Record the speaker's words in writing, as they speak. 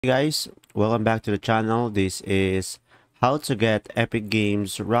Hey guys, welcome back to the channel. This is how to get Epic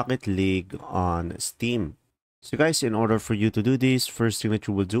Games Rocket League on Steam. So guys, in order for you to do this, first thing that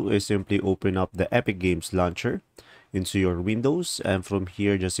you will do is simply open up the Epic Games launcher into your Windows, and from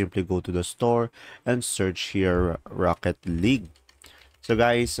here just simply go to the store and search here Rocket League. So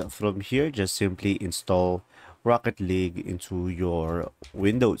guys, from here just simply install Rocket League into your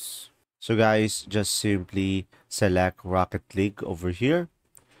Windows. So guys, just simply select Rocket League over here.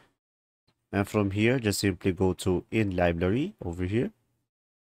 And from here, just simply go to in library over here.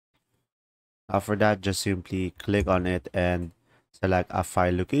 After that, just simply click on it and select a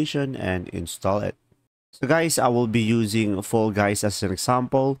file location and install it. So guys, I will be using Fall Guys as an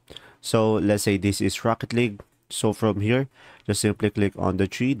example. So let's say this is Rocket League. So from here, just simply click on the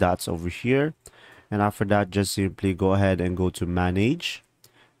three dots over here. And after that, just simply go ahead and go to manage.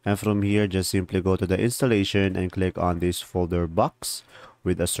 And from here, just simply go to the installation and click on this folder box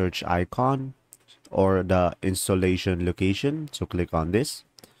with a search icon or the installation location. So click on this.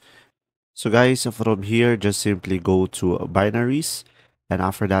 So guys, from here, just simply go to binaries. And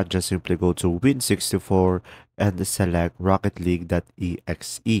after that, just simply go to Win64 and select Rocket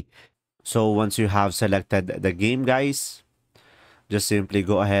League.exe. So once you have selected the game, guys, just simply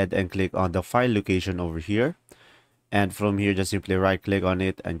go ahead and click on the file location over here. And from here, just simply right click on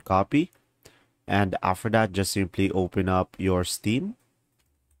it and copy. And after that, just simply open up your Steam.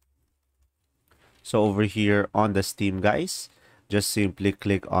 So over here on the Steam, guys, just simply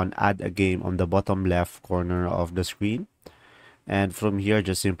click on add a game on the bottom left corner of the screen. And from here,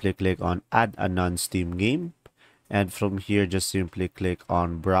 just simply click on add a non-Steam game. And from here, just simply click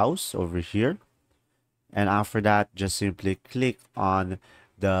on browse over here. And after that, just simply click on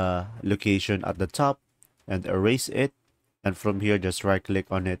the location at the top and erase it. And from here, just right click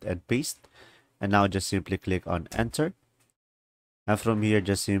on it and paste. And now just simply click on enter. And from here,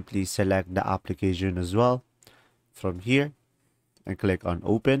 just simply select the application as well from here and click on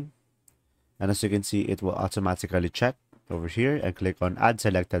open. And as you can see, it will automatically check over here and click on add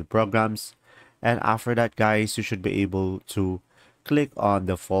selected programs. And after that, guys, you should be able to click on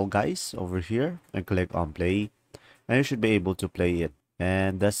the Fall Guys over here and click on play. And you should be able to play it.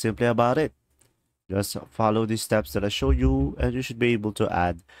 And that's simply about it. Just follow the steps that I show you and you should be able to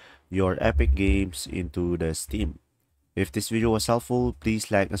add your Epic Games into the Steam. If this video was helpful,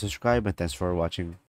 please like and subscribe, and thanks for watching.